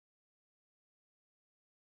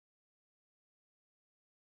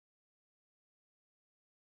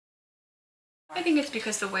I think it's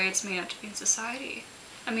because the way it's made out to be in society.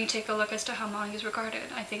 I mean, take a look as to how modeling is regarded.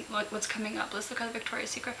 I think what's coming up. Let's look at the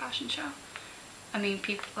Victoria's Secret fashion show. I mean,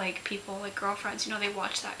 people like girlfriends, you know, they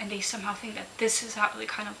watch that and they somehow think that this is how the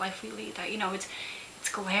kind of life we lead. That, you know, it's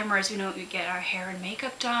glamorous. You know, we get our hair and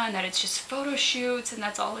makeup done. That it's just photo shoots and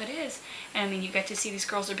that's all it is. And I mean, you get to see these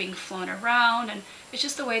girls are being flown around, and it's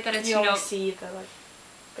just the way that it's, you only see the like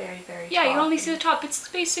very yeah, top. You only see the top. It's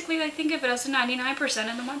basically like, think of it as the 99%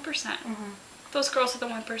 and the 1%. Those girls are the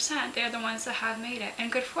 1%. They're the ones that have made it,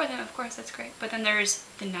 and good for them, of course, that's great. But then there's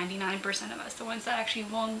the 99% of us, the ones that actually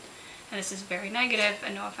won't, and this is very negative,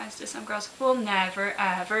 and no offense to some girls, will never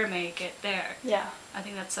ever make it there. Yeah. I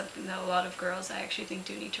think that's something that a lot of girls, I actually think,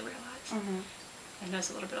 do need to realize. I know it's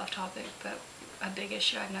a little bit off topic, but a big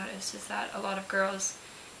issue I've noticed is that a lot of girls,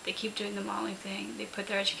 they keep doing the modeling thing, they put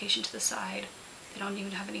their education to the side, they don't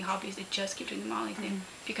even have any hobbies, they just keep doing the modeling thing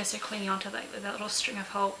because they're clinging onto that little string of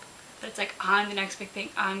hope. But it's like, I'm the next big thing,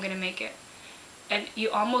 I'm gonna make it. And you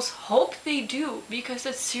almost hope they do, because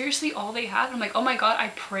that's seriously all they have. I'm like, oh my god, I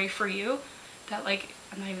pray for you that, like,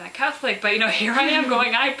 I'm not even that Catholic, but you know, here I am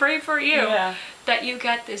going, I pray for you that you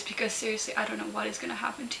get this, because seriously, I don't know what is gonna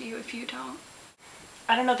happen to you if you don't.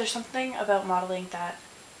 I don't know, there's something about modeling that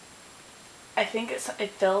I think it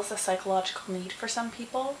fills a psychological need for some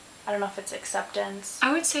people. I don't know if it's acceptance.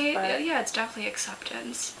 I would say, yeah, it's definitely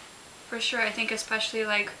acceptance. For sure. I think especially,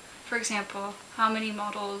 like, for example, how many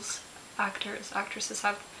models, actors, actresses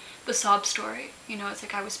have the sob story? You know, it's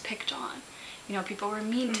like, I was picked on. You know, people were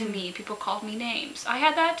mean to me. People called me names. I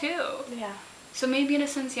had that too. Yeah. So maybe in a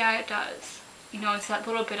sense, yeah, it does. You know, it's that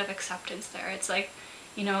little bit of acceptance there. It's like,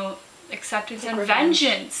 you know, acceptance and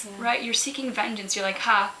vengeance, right? You're seeking vengeance. You're like,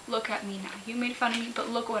 ha, look at me now. You made fun of me, but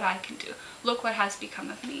look what I can do. Look what has become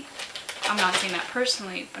of me. I'm not saying that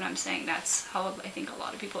personally, but I'm saying that's how I think a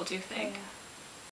lot of people do think.